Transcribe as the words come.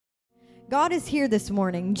God is here this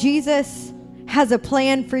morning. Jesus has a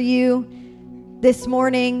plan for you this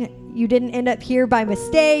morning. You didn't end up here by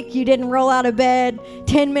mistake. You didn't roll out of bed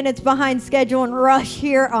 10 minutes behind schedule and rush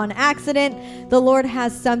here on accident. The Lord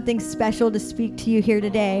has something special to speak to you here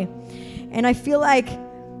today. And I feel like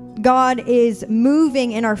God is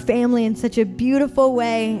moving in our family in such a beautiful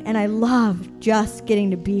way. And I love just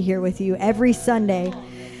getting to be here with you every Sunday.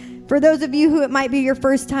 For those of you who it might be your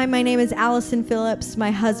first time, my name is Allyson Phillips. My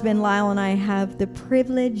husband Lyle and I have the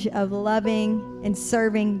privilege of loving and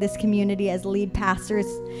serving this community as lead pastors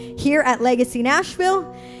here at Legacy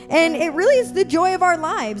Nashville. And it really is the joy of our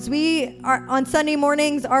lives. We are on Sunday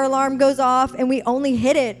mornings, our alarm goes off and we only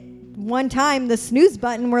hit it one time, the snooze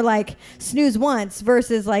button. We're like, snooze once,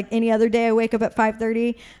 versus like any other day I wake up at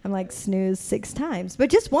 5:30. I'm like, snooze 6 times, but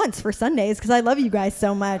just once for Sundays because I love you guys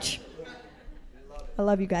so much. I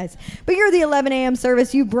love you guys. But you're the 11 a.m.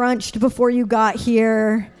 service. You brunched before you got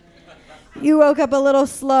here. You woke up a little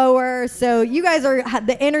slower. So you guys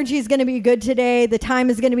the energy is going to be good today. The time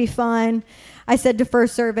is going to be fun. I said to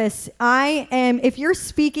first service, if you're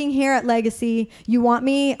speaking here at Legacy, you want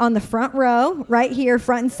me on the front row, right here,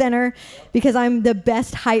 front and center, because I'm the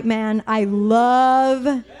best hype man. I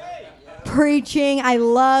love preaching. I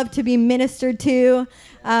love to be ministered to.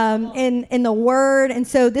 In the word. And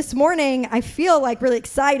so this morning I feel like really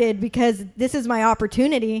excited because this is my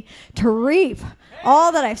opportunity to reap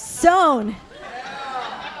all that I've sown.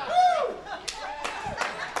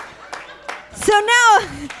 So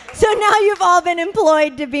now you've all been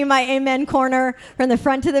employed to be my amen corner from the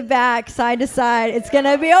front to the back, side to side. It's going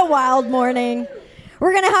to be a wild morning.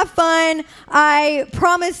 We're going to have fun. I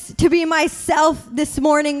promise to be myself this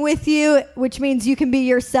morning with you, which means you can be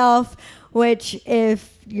yourself. Which,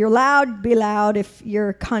 if you're loud, be loud. If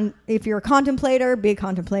you're a contemplator, be a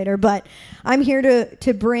contemplator. But I'm here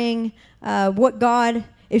to bring what God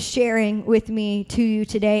is sharing with me to you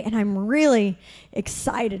today, and I'm really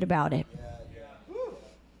excited about it.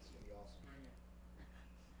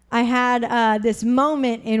 I had this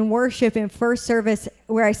moment in worship in first service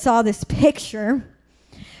where I saw this picture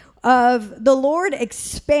of the Lord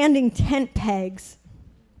expanding tent pegs,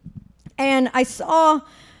 and I saw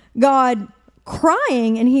God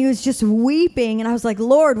crying, and he was just weeping, and I was like,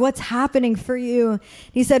 Lord, what's happening for you?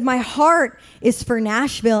 He said, my heart is for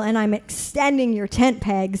Nashville, and I'm extending your tent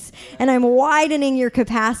pegs, and I'm widening your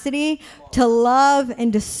capacity to love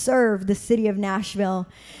and to serve the city of Nashville.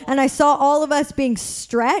 And I saw all of us being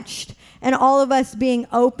stretched and all of us being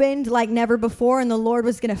opened like never before, and the Lord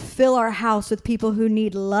was going to fill our house with people who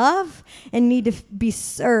need love and need to be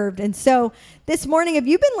served. And so this morning, if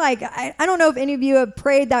you've been like, I don't know if any of you have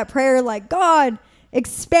prayed that prayer like, God,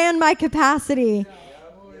 expand my capacity,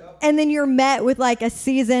 and then you're met with like a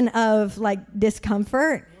season of like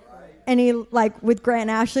discomfort, and he, like with Grant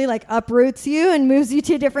and Ashley, like uproots you and moves you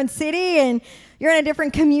to a different city, and you're in a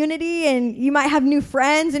different community, and you might have new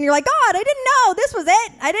friends, and you're like, God, I didn't know this was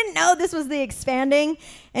it. I didn't know this was the expanding.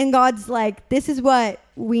 And God's like, this is what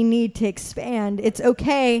we need to expand. It's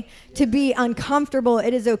okay to be uncomfortable.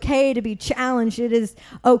 It is okay to be challenged. It is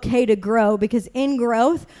okay to grow, because in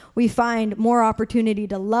growth, we find more opportunity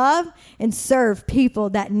to love and serve people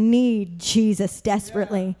that need Jesus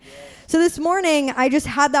desperately. So this morning, I just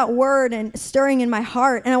had that word and stirring in my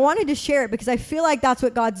heart, and I wanted to share it because I feel like that's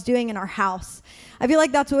what God's doing in our house. I feel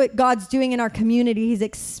like that's what God's doing in our community. He's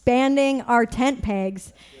expanding our tent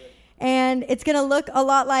pegs, and it's going to look a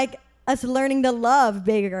lot like us learning to love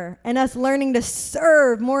bigger and us learning to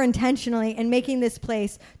serve more intentionally and making this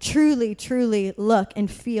place truly, truly look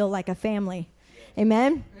and feel like a family.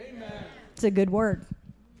 Amen? Amen. It's a good word.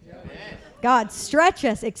 God, stretch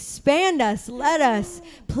us, expand us, let us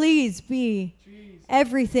please be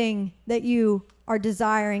everything that you are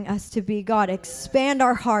desiring us to be. God, expand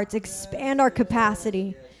our hearts, expand our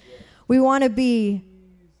capacity. We want to be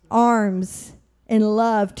arms and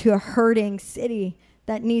love to a hurting city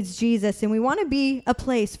that needs Jesus, and we want to be a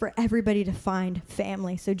place for everybody to find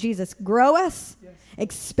family. So Jesus, grow us,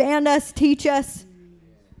 expand us, teach us.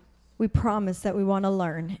 We promise that we want to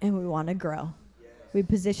learn and we want to grow. We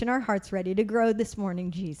position our hearts ready to grow this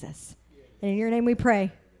morning, Jesus. And in your name we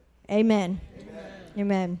pray. Amen. Amen.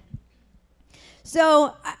 Amen.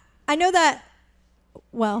 So I know that,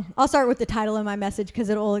 well, I'll start with the title of my message because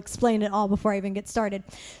it will explain it all before I even get started.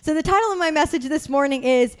 So the title of my message this morning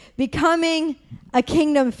is Becoming a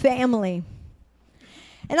Kingdom Family.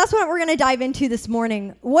 And that's what we're going to dive into this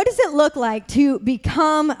morning. What does it look like to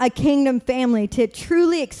become a kingdom family, to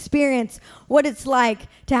truly experience what it's like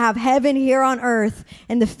to have heaven here on earth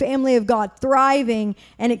and the family of God thriving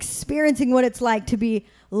and experiencing what it's like to be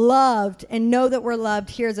loved and know that we're loved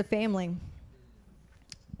here as a family?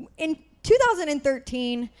 In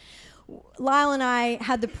 2013, Lyle and I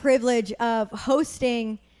had the privilege of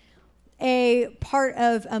hosting a part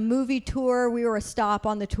of a movie tour. We were a stop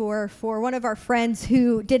on the tour for one of our friends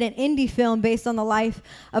who did an indie film based on the life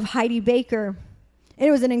of Heidi Baker.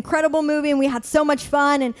 It was an incredible movie, and we had so much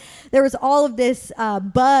fun, and there was all of this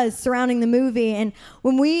buzz surrounding the movie. And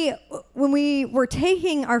when we were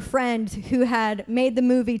taking our friend who had made the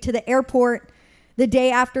movie to the airport the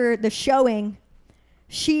day after the showing,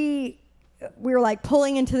 we were like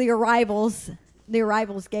pulling into the arrivals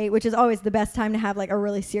gate, which is always the best time to have like a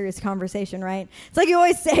really serious conversation, right? It's like you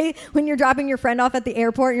always say when you're dropping your friend off at the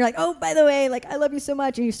airport and you're like, oh, by the way, like I love you so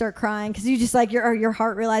much, and you start crying because you just like your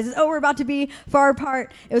heart realizes, oh, we're about to be far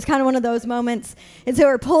apart. It was kind of one of those moments. And so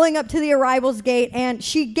we're pulling up to the arrivals gate, and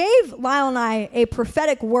she gave Lyle and I a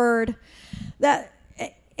prophetic word that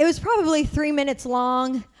it was probably 3 minutes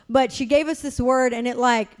long, but she gave us this word, and it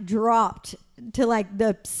like dropped to like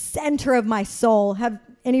the center of my soul. Have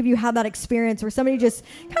any of you had that experience where somebody just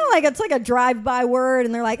kind of like, it's like a drive-by word,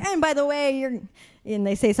 and they're like, and by the way, and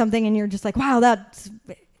they say something, and you're just like, wow, that's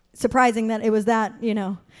surprising that it was that,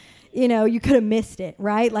 you could have missed it,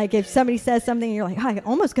 right? Like if somebody says something, you're like, oh, I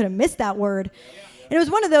almost could have missed that word. And it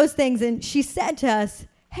was one of those things, and she said to us,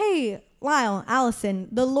 hey, Lyle, Allyson,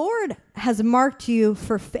 the Lord has marked you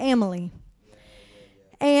for family.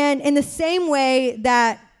 And in the same way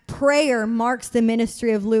that prayer marks the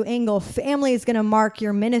ministry of Lou Engle, family is going to mark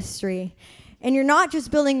your ministry. And you're not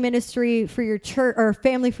just building ministry for your church or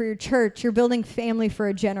family for your church, you're building family for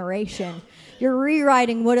a generation. You're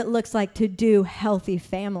rewriting what it looks like to do healthy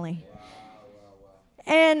family.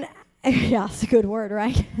 And yeah, it's a good word,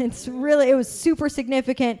 right? It was super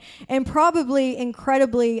significant and probably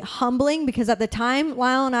incredibly humbling, because at the time,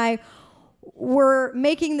 Lyle and I were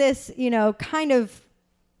making this, kind of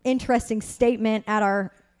interesting statement at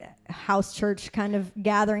our house church kind of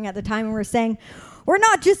gathering at the time, and we're saying, we're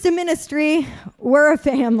not just a ministry, we're a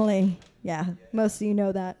family. Yeah, most of you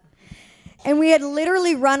know that. And we had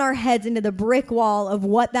literally run our heads into the brick wall of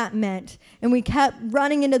what that meant. And we kept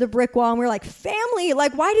running into the brick wall, and we were like, family?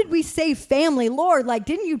 Like, why did we say family? Lord, like,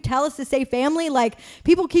 didn't you tell us to say family? Like,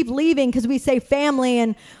 people keep leaving because we say family,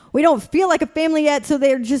 and we don't feel like a family yet, so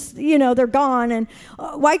they're just, they're gone. And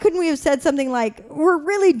why couldn't we have said something like, we're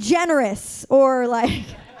really generous, or like,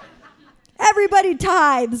 everybody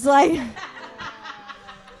tithes? Like,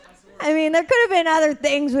 I mean, there could have been other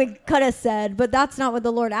things we could have said, but that's not what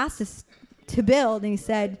the Lord asked us to build. And he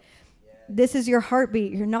said, this is your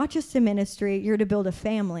heartbeat. You're not just a ministry, you're to build a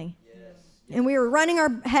family. And we were running our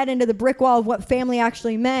head into the brick wall of what family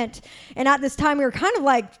actually meant. And at this time, we were kind of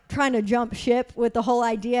like trying to jump ship with the whole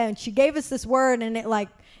idea. And she gave us this word, and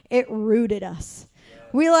it rooted us.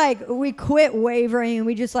 We quit wavering, and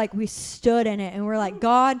we stood in it. And we're like,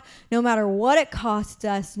 God, no matter what it costs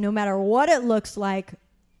us, no matter what it looks like,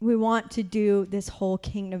 we want to do this whole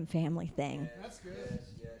kingdom family thing. That's good.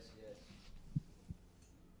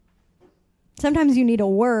 Sometimes you need a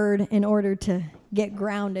word in order to get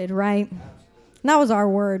grounded, right? And that was our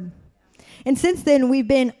word. And since then, we've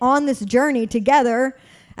been on this journey together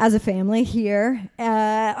as a family here.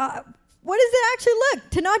 What does it actually look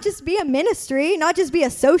to not just be a ministry, not just be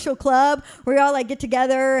a social club where we all get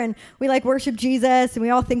together and we worship Jesus, and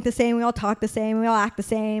we all think the same, we all talk the same, we all act the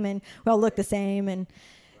same, and we all look the same, and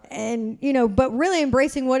but really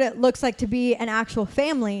embracing what it looks like to be an actual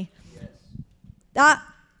family. Yes. That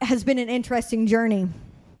has been an interesting journey.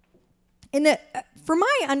 For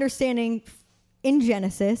my understanding, in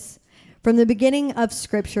Genesis, from the beginning of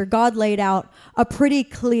Scripture, God laid out a pretty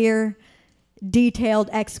clear, detailed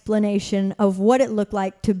explanation of what it looked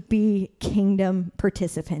like to be kingdom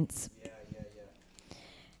participants.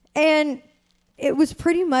 And it was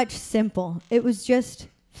pretty much simple. It was just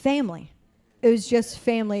family. It was just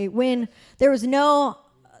family. When there was no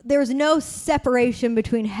separation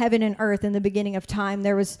between heaven and earth in the beginning of time.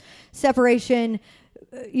 There was separation,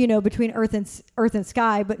 between earth and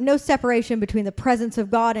sky, but no separation between the presence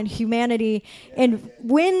of God and humanity. And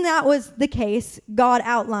when that was the case, God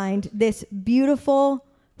outlined this beautiful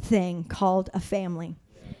thing called a family.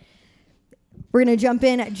 We're going to jump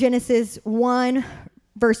in at Genesis 1,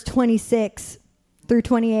 verse 26 through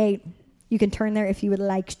 28. You can turn there if you would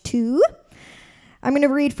like to. I'm going to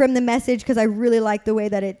read from the Message because I really like the way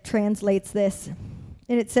that it translates this.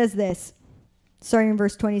 And it says this, starting in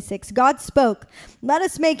verse 26. God spoke, "Let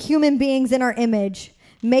us make human beings in our image,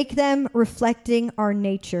 make them reflecting our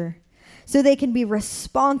nature, so they can be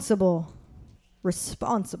responsible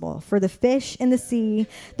for the fish in the sea,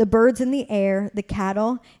 the birds in the air, the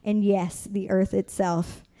cattle, and yes, the earth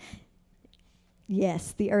itself."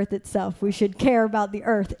 Yes, the earth itself. We should care about the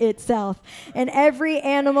earth itself. And every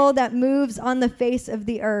animal that moves on the face of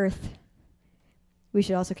the earth. We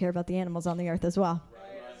should also care about the animals on the earth as well.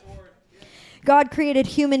 God created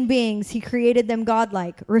human beings. He created them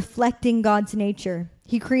godlike, reflecting God's nature.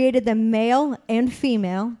 He created them male and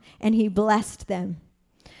female, and he blessed them.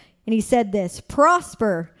 And he said this,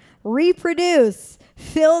 prosper, reproduce,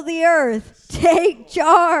 fill the earth, take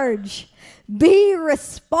charge. Be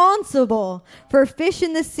responsible for fish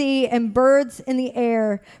in the sea and birds in the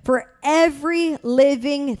air, for every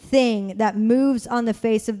living thing that moves on the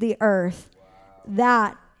face of the earth.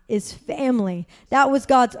 That is family. That was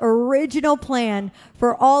God's original plan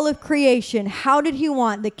for all of creation. How did he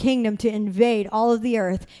want the kingdom to invade all of the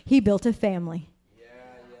earth? He built a family.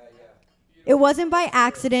 It wasn't by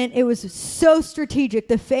accident. It was so strategic.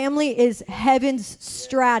 The family is heaven's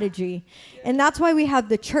strategy. And that's why we have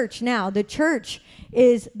the church now. The church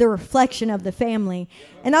is the reflection of the family.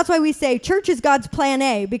 And that's why we say church is God's plan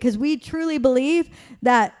A, because we truly believe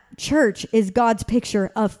that church is God's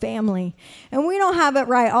picture of family. And we don't have it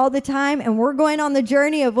right all the time. And we're going on the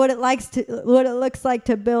journey of what it looks like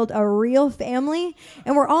to build a real family.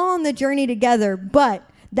 And we're all on the journey together. But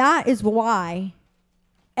that is why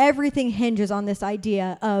everything hinges on this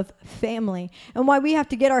idea of family, and why we have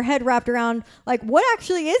to get our head wrapped around, like, what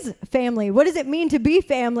actually is family? What does it mean to be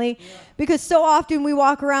family? Yeah. Because so often we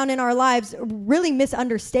walk around in our lives really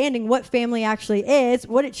misunderstanding what family actually is,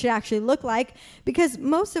 what it should actually look like, because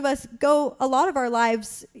most of us go a lot of our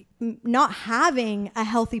lives not having a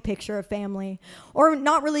healthy picture of family, or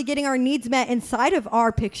not really getting our needs met inside of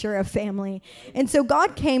our picture of family. And so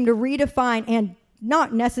God came to redefine, and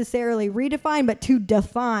not necessarily redefine, but to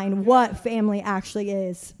define what family actually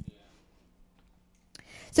is.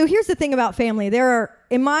 So here's the thing about family. There are,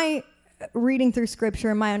 in my reading through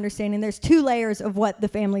scripture and my understanding, there's 2 layers of what the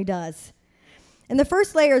family does. And the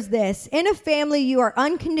first layer is this. In a family, you are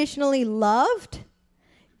unconditionally loved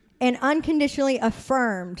and unconditionally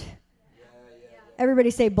affirmed.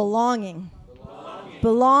 Everybody say belonging.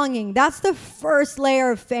 Belonging. That's the first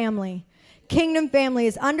layer of family. Kingdom family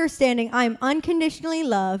is understanding I'm unconditionally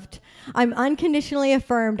loved, I'm unconditionally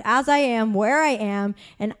affirmed as I am, where I am,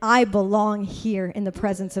 and I belong here in the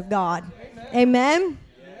presence of God. Amen?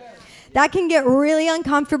 That can get really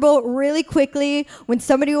uncomfortable really quickly when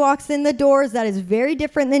somebody walks in the doors that is very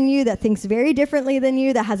different than you, that thinks very differently than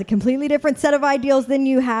you, that has a completely different set of ideals than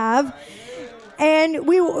you have. And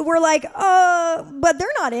we're like, but they're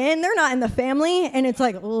not in the family. And it's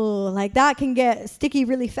like, like that can get sticky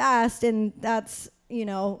really fast. And that's,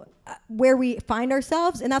 where we find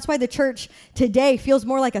ourselves. And that's why the church today feels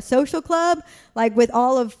more like a social club, like with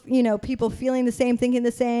all of, people feeling the same, thinking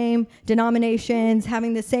the same, denominations,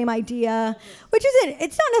 having the same idea, which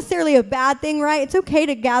it's not necessarily a bad thing, right? It's okay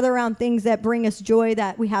to gather around things that bring us joy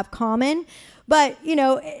that we have common. But,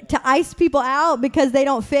 to ice people out because they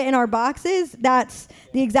don't fit in our boxes, that's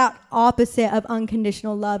the exact opposite of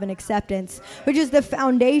unconditional love and acceptance, which is the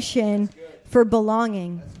foundation for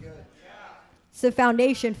belonging. It's the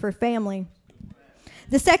foundation for family.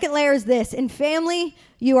 The second layer is this. In family,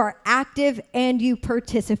 you are active and you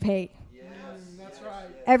participate. Yes. That's right.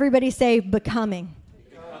 Everybody say becoming.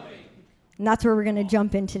 And that's where we're going to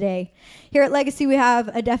jump in today. Here at Legacy, we have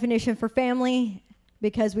a definition for family,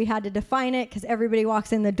 because we had to define it, because everybody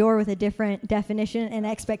walks in the door with a different definition and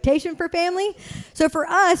expectation for family. So for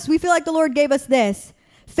us, we feel like the Lord gave us this.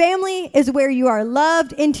 Family is where you are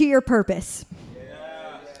loved into your purpose.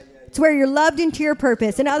 It's where you're loved into your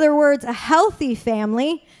purpose. In other words, a healthy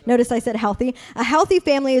family, notice I said healthy, a healthy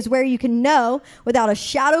family is where you can know without a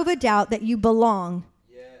shadow of a doubt that you belong.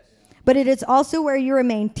 Yes. But it is also where you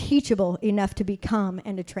remain teachable enough to become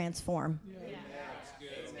and to transform.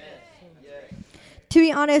 To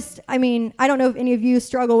be honest, I don't know if any of you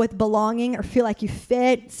struggle with belonging or feel like you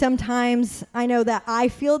fit. Sometimes I know that I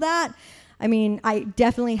feel that. I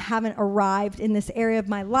definitely haven't arrived in this area of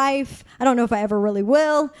my life. I don't know if I ever really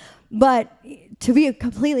will. But to be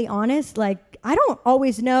completely honest, I don't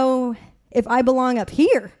always know if I belong up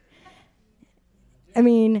here. I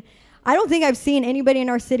don't think I've seen anybody in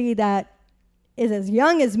our city that is as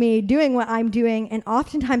young as me doing what I'm doing, and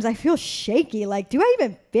oftentimes I feel shaky. Like, do I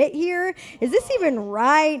even fit here? Is this even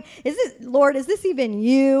right? Lord, is this even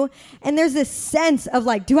you? And there's this sense of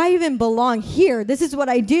do I even belong here? This is what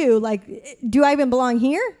I do. Do I even belong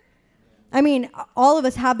here? All of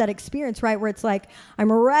us have that experience, right? Where it's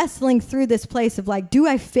I'm wrestling through this place of do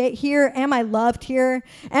I fit here? Am I loved here?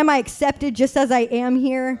 Am I accepted just as I am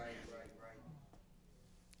here? Right.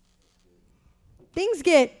 Things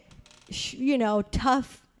get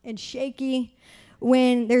tough and shaky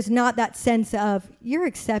when there's not that sense of you're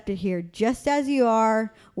accepted here just as you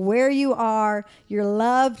are, where you are, you're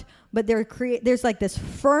loved, but there's like this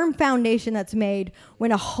firm foundation that's made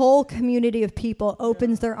when a whole community of people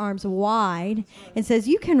opens their arms wide and says,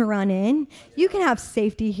 you can run in, you can have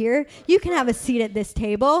safety here, you can have a seat at this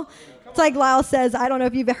table. It's like Lyle says, I don't know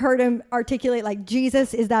if you've heard him articulate, like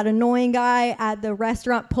Jesus is that annoying guy at the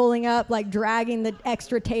restaurant pulling up, like dragging the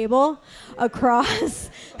extra table across.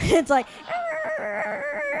 It's like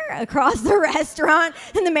across the restaurant,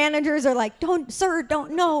 and the managers are like,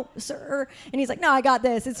 no, sir. And he's like, no, I got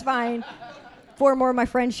this. It's fine. 4 more of my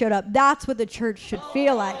friends showed up. That's what the church should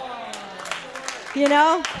feel like. You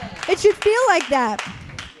know? It should feel like that.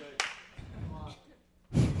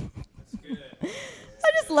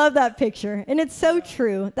 I just love that picture, and it's so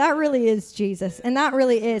true. That really is Jesus, and that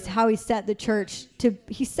really is how he set the church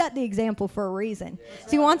he set the example for a reason.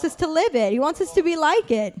 So he wants us to live it. He wants us to be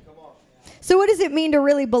like it. So what does it mean to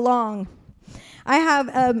really belong? I have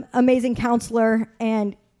an amazing counselor,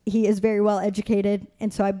 and he is very well educated,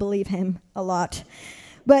 and so I believe him a lot.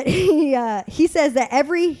 But he says that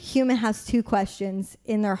every human has 2 questions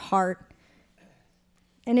in their heart,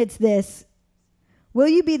 and it's this: will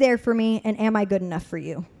you be there for me, and am I good enough for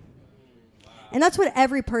you? And that's what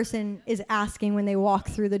every person is asking when they walk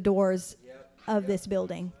through the doors of this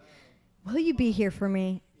building. Will you be here for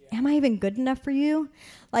me? Am I even good enough for you?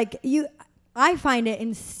 I find it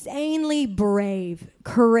insanely brave,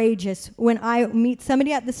 courageous when I meet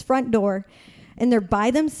somebody at this front door and they're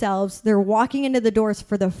by themselves. They're walking into the doors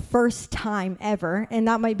for the first time ever. And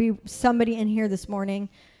that might be somebody in here this morning.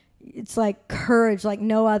 It's like courage like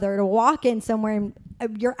no other to walk in somewhere and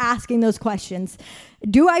you're asking those questions.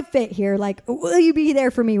 Do I fit here? Like, will you be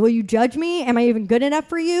there for me? Will you judge me? Am I even good enough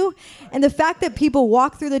for you? And the fact that people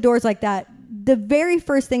walk through the doors like that, the very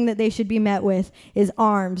first thing that they should be met with is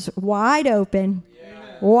arms wide open.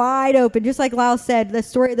 Wide open. Just like Lyle said, the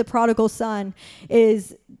story of the prodigal son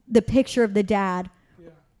is the picture of the dad.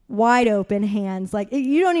 Wide open hands. Like,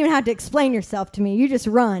 you don't even have to explain yourself to me. You just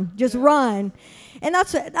run. Just run. And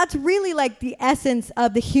that's really like the essence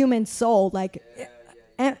of the human soul. Like,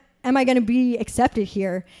 am I going to be accepted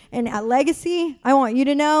here? And at Legacy, I want you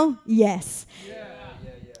to know, yes.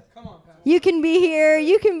 Come on, Pastor. You can be here.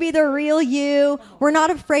 You can be the real you. We're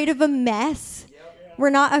not afraid of a mess.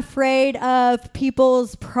 We're not afraid of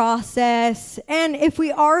people's process. And if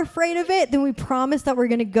we are afraid of it, then we promise that we're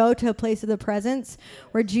going to go to a place of the presence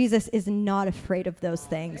where Jesus is not afraid of those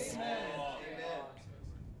things. Amen.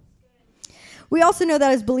 We also know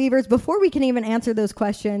that as believers, before we can even answer those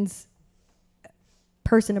questions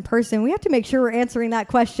person to person, we have to make sure we're answering that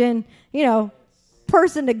question,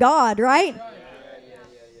 person to God, right?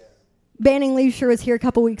 Banning Leisure was here a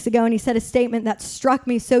couple weeks ago, and he said a statement that struck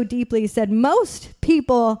me so deeply. He said, most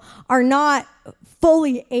people are not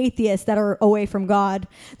fully atheists that are away from God.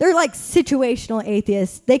 They're like situational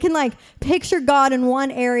atheists. They can like picture God in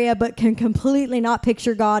one area, but can completely not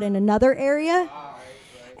picture God in another area.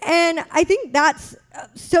 And I think that's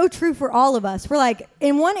so true for all of us. We're like,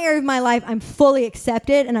 in one area of my life, I'm fully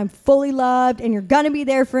accepted and I'm fully loved and you're going to be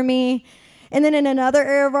there for me. And then in another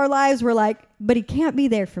area of our lives, we're like, but he can't be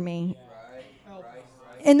there for me.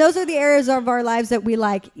 And those are the areas of our lives that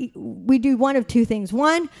we do one of 2 things.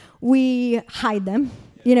 1, we hide them.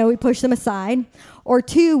 We push them aside. Or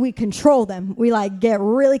 2, we control them. We get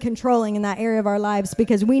really controlling in that area of our lives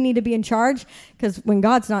because we need to be in charge. Because when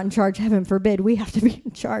God's not in charge, heaven forbid, we have to be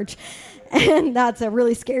in charge. And that's a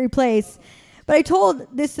really scary place. But I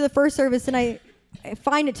told this to the first service, and I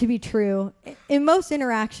find it to be true. In most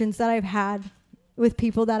interactions that I've had with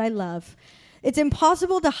people that I love, it's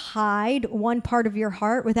impossible to hide one part of your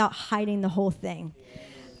heart without hiding the whole thing.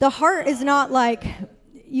 The heart is not like,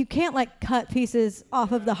 you can't cut pieces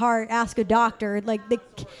off of the heart, ask a doctor. They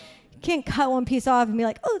can't cut one piece off and be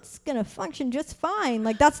like, oh, it's going to function just fine.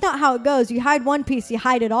 That's not how it goes. You hide one piece, you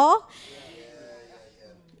hide it all.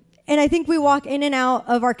 And I think we walk in and out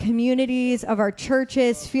of our communities, of our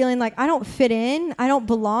churches, feeling like I don't fit in, I don't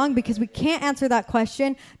belong, because we can't answer that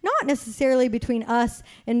question, not necessarily between us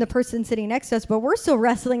and the person sitting next to us, but we're still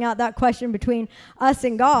wrestling out that question between us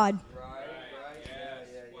and God.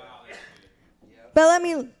 But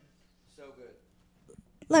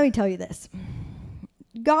let me tell you this.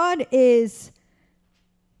 God is,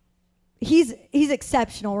 he's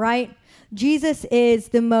exceptional, right? Jesus is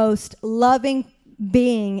the most loving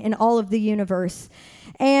being in all of the universe.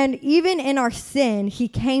 And even in our sin, he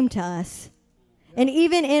came to us. And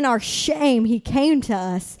even in our shame, he came to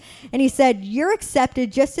us. And he said, you're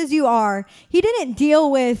accepted just as you are. He didn't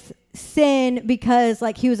deal with sin because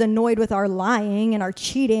he was annoyed with our lying and our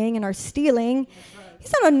cheating and our stealing.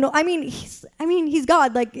 He's not annoyed. He's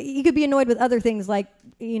God. Like, he could be annoyed with other things, like,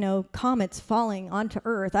 comets falling onto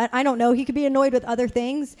Earth. I don't know. He could be annoyed with other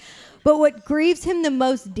things. But what grieves him the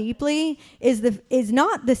most deeply is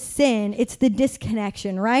not the sin, it's the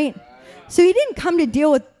disconnection, right? So he didn't come to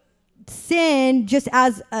deal with sin just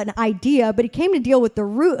as an idea, but he came to deal with the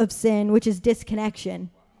root of sin, which is disconnection.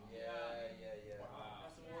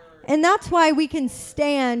 And that's why we can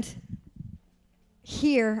stand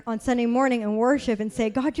here on Sunday morning and worship and say,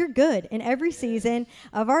 God, you're good. In every season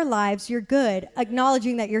of our lives, you're good.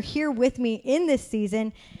 Acknowledging that you're here with me in this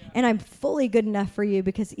season, and I'm fully good enough for you,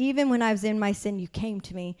 because even when I was in my sin, you came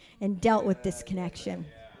to me and dealt with disconnection.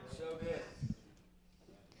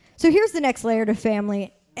 So here's the next layer to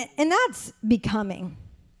family, and that's becoming.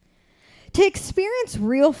 To experience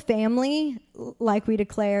real family, like we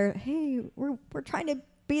declare, hey, we're trying to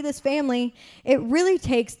be this family, it really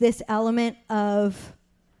takes this element of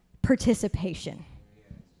participation.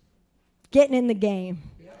 Getting in the game.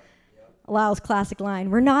 Lyle's classic line,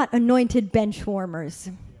 we're not anointed bench warmers.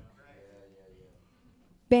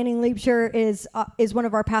 Banning Liebscher is one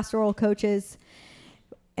of our pastoral coaches,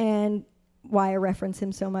 and why I reference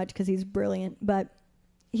him so much, because he's brilliant. But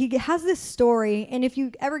he has this story, and if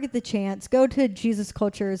you ever get the chance, go to Jesus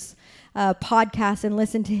Culture's podcast and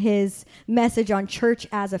listen to his message on church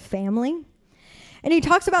as a family. And he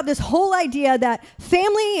talks about this whole idea that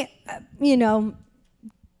family,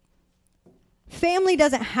 family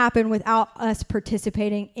doesn't happen without us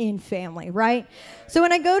participating in family, right? So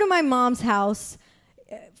when I go to my mom's house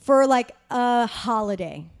for like a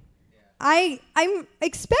holiday, I'm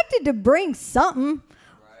expected to bring something.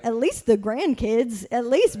 At least the grandkids, at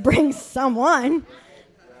least bring someone.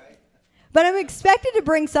 But I'm expected to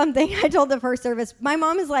bring something. I told the first service, my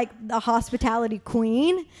mom is like the hospitality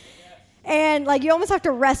queen. And like, you almost have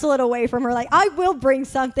to wrestle it away from her. Like, I will bring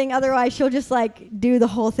something, otherwise she'll just like do the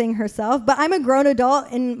whole thing herself. But I'm a grown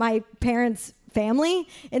adult in my parents' family,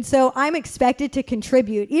 and so I'm expected to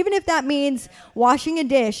contribute, even if that means washing a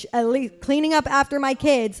dish, at least cleaning up after my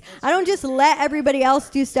kids. I don't just let everybody else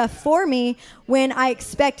do stuff for me when I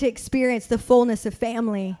expect to experience the fullness of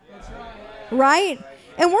family. Right?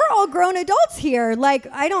 And we're all grown adults here. Like,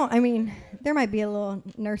 there might be a little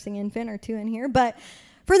nursing infant or two in here, but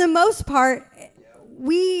for the most part,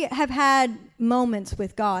 we have had moments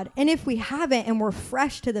with God. And if we haven't and we're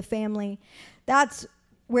fresh to the family, that's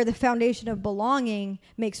where the foundation of belonging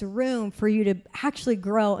makes room for you to actually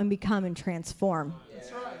grow and become and transform. That's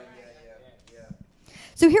right.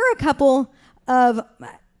 So here are a couple of,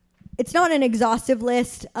 it's not an exhaustive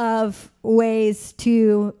list of ways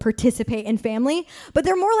to participate in family, but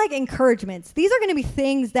they're more like encouragements. These are going to be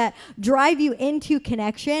things that drive you into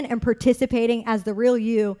connection and participating as the real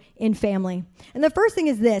you in family. And the first thing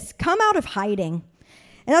is this: come out of hiding.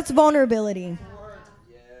 And that's vulnerability.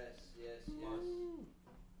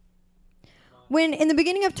 When in the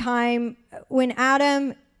beginning of time, when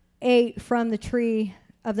Adam ate from the tree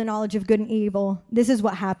of the knowledge of good and evil, this is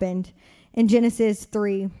what happened in Genesis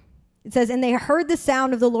 3. It says, and they heard the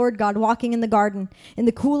sound of the Lord God walking in the garden in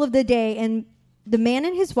the cool of the day, and the man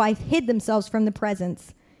and his wife hid themselves from the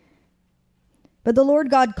presence. But the Lord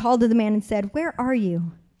God called to the man and said, where are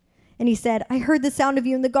you? And he said, I heard the sound of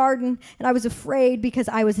you in the garden, and I was afraid because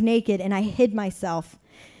I was naked, and I hid myself.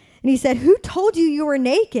 And he said, who told you you were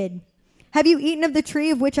naked? Have you eaten of the tree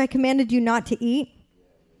of which I commanded you not to eat?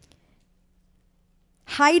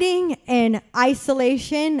 Hiding and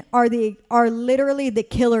isolation are literally the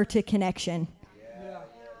killer to connection.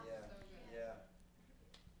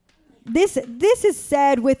 This is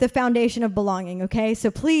said with the foundation of belonging, okay? So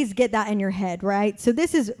please get that in your head, right? So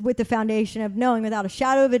this is with the foundation of knowing without a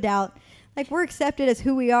shadow of a doubt, like, we're accepted as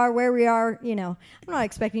who we are, where we are, I'm not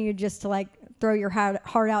expecting you just to like throw your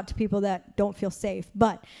heart out to people that don't feel safe,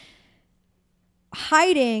 but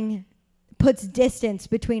hiding puts distance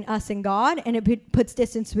between us and God, and it puts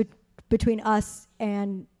distance between us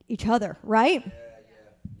and each other, right?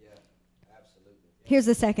 Yeah, absolutely. Here's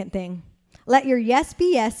the second thing. Let your yes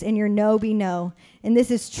be yes and your no be no. And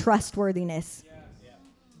this is trustworthiness.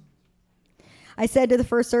 I said to the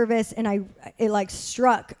first service, and it like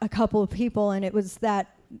struck a couple of people, and it was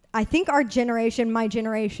that I think our generation, my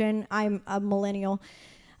generation, I'm a millennial,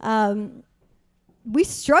 we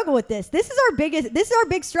struggle with this. This is our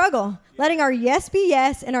big struggle. Letting our yes be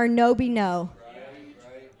yes and our no be no. Right.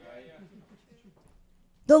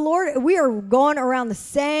 The Lord, we are going around the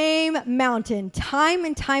same mountain time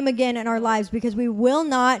and time again in our lives because we will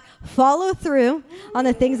not follow through on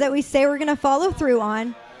the things that we say we're going to follow through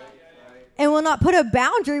on, and will not put a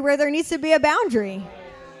boundary where there needs to be a boundary.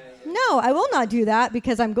 No, I will not do that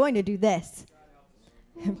because I'm going to do this.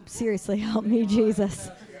 Seriously, help me, Jesus.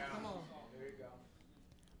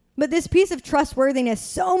 But this piece of trustworthiness,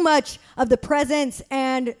 so much of the presence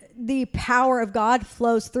and the power of God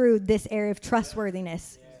flows through this area of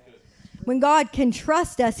trustworthiness. When God can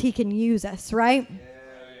trust us, he can use us, right?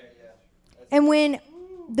 And when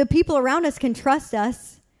the people around us can trust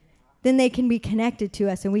us, then they can be connected to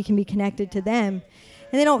us and we can be connected to them.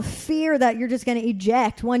 And they don't fear that you're just going to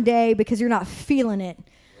eject one day because you're not feeling it.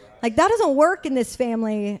 Like, that doesn't work in this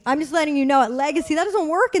family. I'm just letting you know at Legacy, that doesn't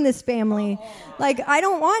work in this family. Like, I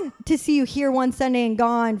don't want to see you here one Sunday and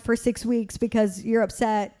gone for 6 weeks because you're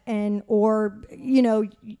upset or,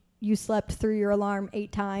 you slept through your alarm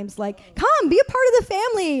 8 times. Like, come, be a part of the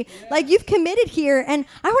family. Like, you've committed here, and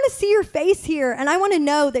I want to see your face here, and I want to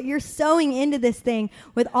know that you're sowing into this thing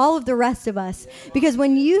with all of the rest of us. Because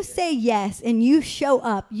when you say yes and you show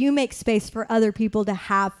up, you make space for other people to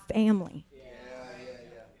have family.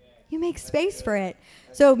 You make space for it.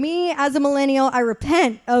 So me, as a millennial, I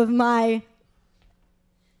repent of my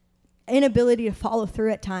inability to follow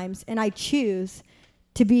through at times, and I choose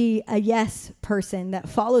to be a yes person that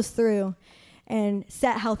follows through and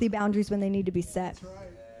set healthy boundaries when they need to be set. That's right.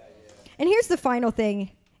 And here's the final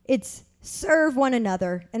thing. It's serve one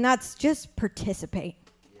another, and that's just participate.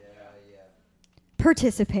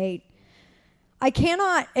 Participate. I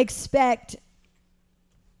cannot expect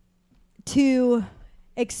to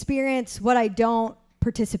experience what I don't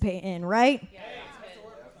participate in, right?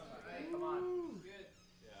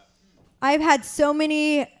 I've had so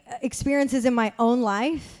many experiences in my own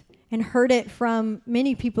life and heard it from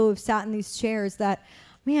many people who've sat in these chairs that,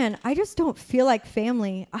 man, I just don't feel like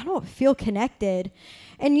family. I don't feel connected.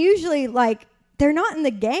 And usually, like, they're not in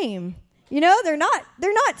the game. They're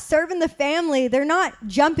not serving the family. They're not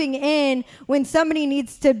jumping in when somebody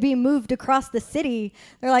needs to be moved across the city.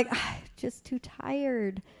 They're like, just too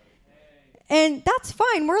tired. And that's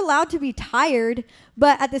fine. We're allowed to be tired,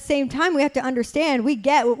 but at the same time, we have to understand we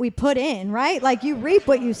get what we put in, right? Like, you reap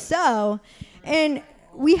what you sow. And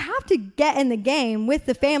we have to get in the game with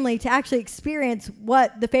the family to actually experience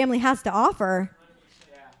what the family has to offer.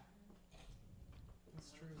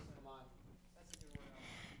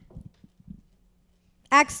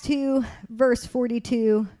 Acts 2, verse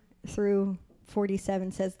 42 through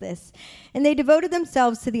 47 says this, and they devoted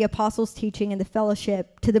themselves to the apostles' teaching and the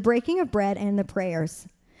fellowship, to the breaking of bread and the prayers.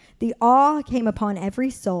 The awe came upon every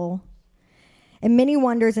soul, and many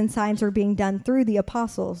wonders and signs were being done through the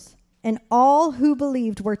apostles. And all who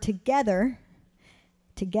believed were together,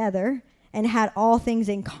 and had all things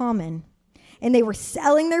in common. And they were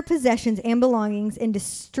selling their possessions and belongings and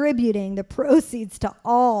distributing the proceeds to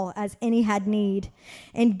all as any had need.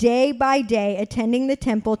 And day by day, attending the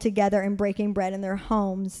temple together and breaking bread in their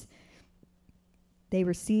homes, they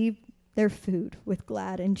received their food with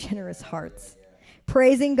glad and generous hearts,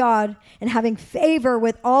 praising God and having favor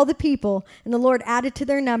with all the people. And the Lord added to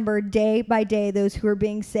their number day by day those who were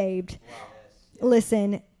being saved. Wow.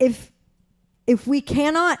 Listen, if we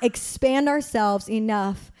cannot expand ourselves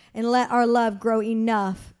enough and let our love grow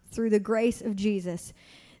enough through the grace of Jesus,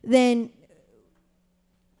 then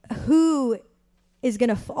who is going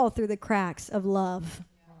to fall through the cracks of love?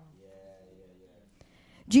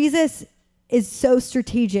 Jesus is so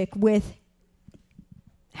strategic with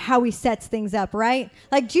how he sets things up, right?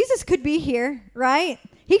 Like, Jesus could be here, right?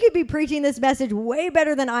 He could be preaching this message way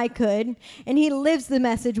better than I could, and he lives the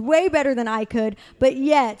message way better than I could, but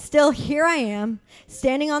yet still here I am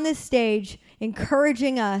standing on this stage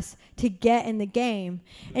encouraging us to get in the game.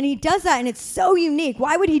 And he does that, and it's so unique.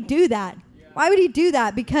 Why would he do that? Why would he do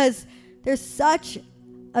that? Because there's such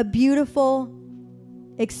a beautiful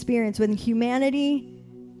experience when humanity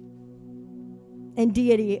and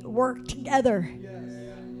deity work together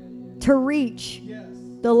to reach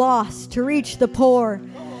the lost, to reach the poor,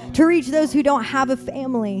 to reach those who don't have a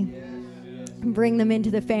family, and bring them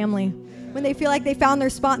into the family. When they feel like they found their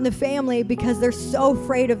spot in the family because they're so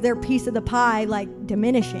afraid of their piece of the pie, like,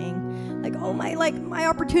 diminishing. Like, oh, my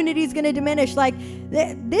opportunity is going to diminish. Like,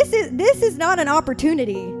 this is not an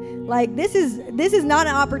opportunity. Like, this is not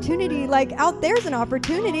an opportunity. Like, out there's an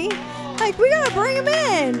opportunity. Like, we got to bring them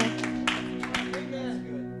in.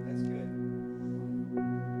 That's good.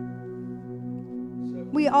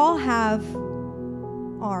 We all have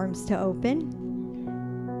arms to open.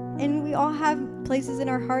 And we all have places in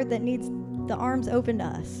our heart that needs the arms open to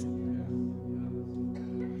us.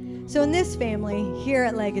 So in this family, here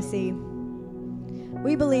at Legacy,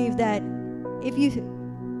 we believe that if you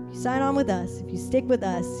sign on with us, if you stick with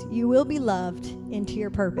us, you will be loved into your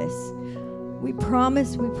purpose. We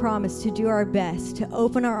promise to do our best to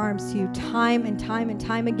open our arms to you time and time and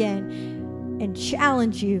time again and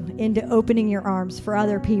challenge you into opening your arms for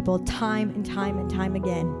other people time and time and time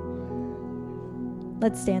again.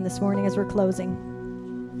 Let's stand this morning as we're closing.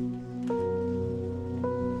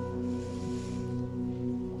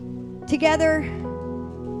 Together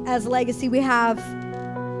as Legacy, we have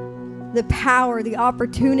the power, the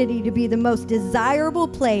opportunity to be the most desirable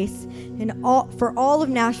place for all of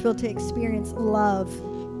Nashville to experience love.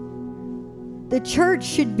 The church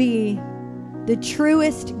should be the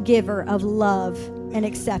truest giver of love and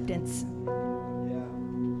acceptance.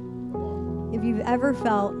 If you've ever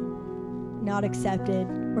felt not accepted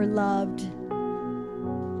or loved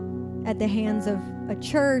at the hands of a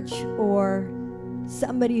church or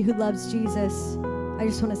somebody who loves Jesus, I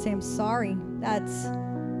just want to say I'm sorry. That's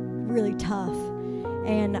really tough.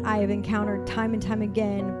 And I have encountered time and time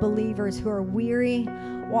again believers who are weary,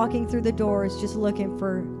 walking through the doors just looking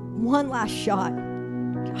for one last shot.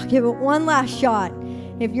 I'll give it one last shot.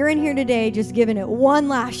 If you're in here today just giving it one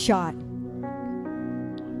last shot,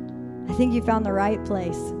 I think you found the right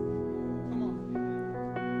place.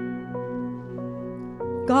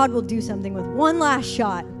 God will do something with one last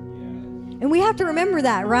shot. And we have to remember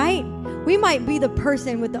that, right? We might be the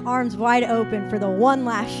person with the arms wide open for the one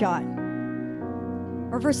last shot.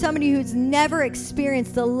 Or for somebody who's never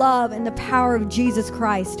experienced the love and the power of Jesus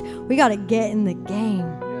Christ. We got to get in the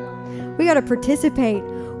game. We got to participate.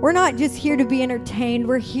 We're not just here to be entertained.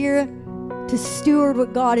 We're here to steward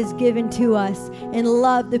what God has given to us and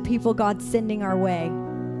love the people God's sending our way.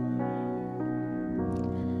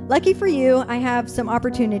 Lucky for you, I have some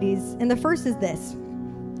opportunities. And the first is this.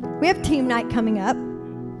 We have team night coming up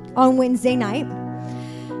on Wednesday night.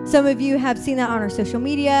 Some of you have seen that on our social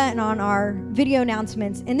media and on our video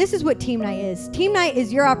announcements. And this is what team night is. Team night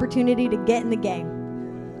is your opportunity to get in the game.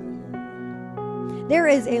 There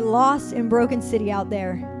is a lost and broken city out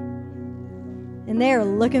there. And they are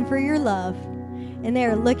looking for your love. And they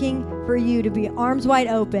are looking for you to be arms wide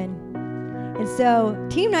open. And so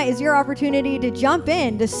team night is your opportunity to jump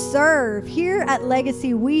in, to serve. Here at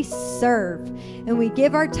Legacy, we serve. And we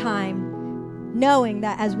give our time knowing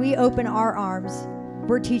that as we open our arms,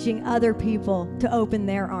 we're teaching other people to open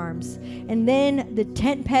their arms. And then the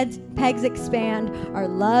tent pegs expand, our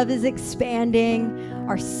love is expanding,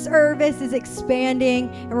 our service is expanding,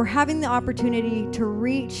 and we're having the opportunity to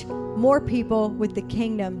reach more people with the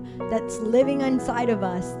kingdom that's living inside of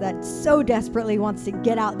us that so desperately wants to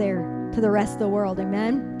get out there to the rest of the world.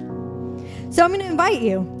 Amen? So I'm going to invite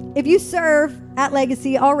you, if you serve at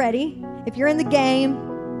Legacy already, if you're in the game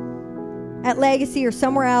at Legacy or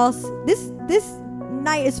somewhere else, this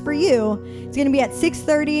night is for you. It's going to be at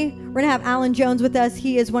 6:30. We're going to have Alan Jones with us.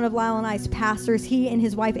 He is one of Lyle and I's pastors. He and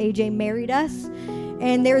his wife AJ married us.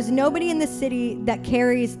 And there's nobody in the city that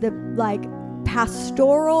carries the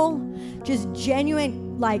pastoral, just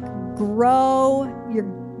genuine, grow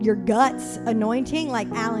your guts anointing like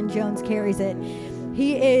Alan Jones carries it.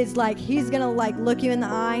 He is he's going to look you in the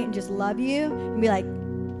eye and just love you and be like,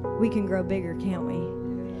 we can grow bigger, can't we?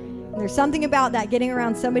 And there's something about that, getting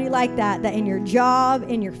around somebody like that in your job,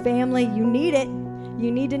 in your family, you need it.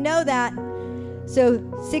 You need to know that. So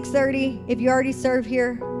 6:30, if you already serve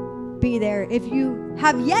here, be there. If you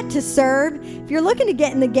have yet to serve, if you're looking to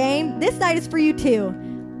get in the game, this night is for you too.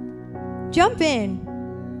 Jump in.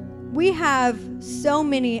 We have so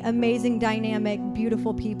many amazing, dynamic,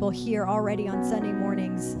 beautiful people here already on Sunday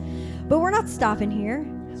mornings. But we're not stopping here.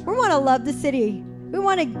 We want to love the city. We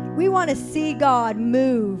want to see God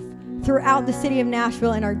move throughout the city of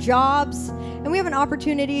Nashville in our jobs. And we have an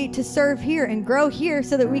opportunity to serve here and grow here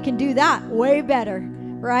so that we can do that way better,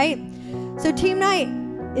 right? So team night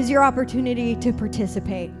is your opportunity to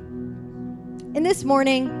participate. And this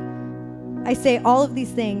morning, I say all of these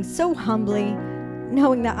things so humbly,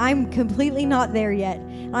 knowing that I'm completely not there yet.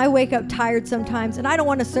 I wake up tired sometimes, and I don't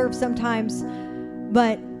want to serve sometimes.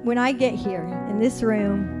 But when I get here in this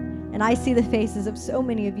room, and I see the faces of so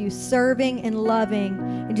many of you serving and loving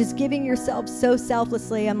and just giving yourself so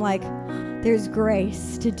selflessly, I'm like, there's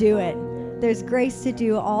grace to do it. There's grace to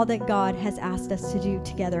do all that God has asked us to do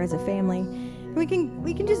together as a family. And we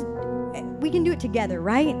can do it together,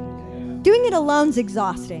 right? Doing it alone's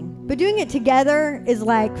exhausting, but doing it together is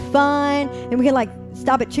fun, and we can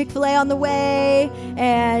stop at Chick-fil-A on the way,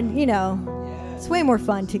 and it's way more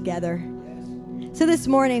fun together. So this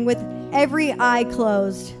morning, with every eye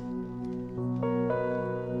closed,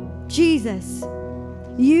 Jesus,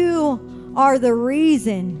 you are the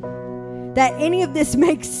reason that any of this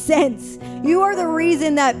makes sense. You are the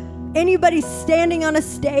reason that anybody standing on a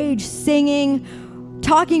stage singing,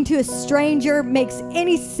 talking to a stranger makes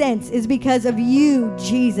any sense is because of you,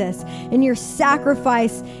 Jesus, and your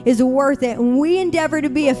sacrifice is worth it. And we endeavor to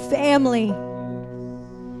be a family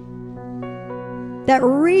that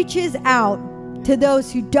reaches out to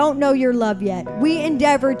those who don't know your love yet. We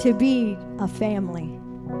endeavor to be a family.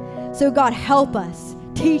 So God, help us,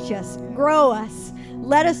 teach us, grow us.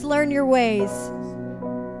 Let us learn your ways.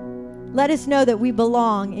 Let us know that we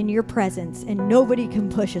belong in your presence and nobody can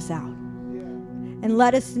push us out. And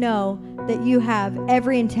let us know that you have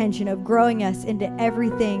every intention of growing us into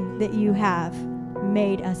everything that you have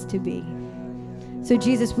made us to be. So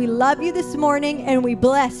Jesus, we love you this morning and we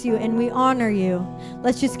bless you and we honor you.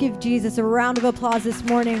 Let's just give Jesus a round of applause this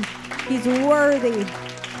morning. He's worthy.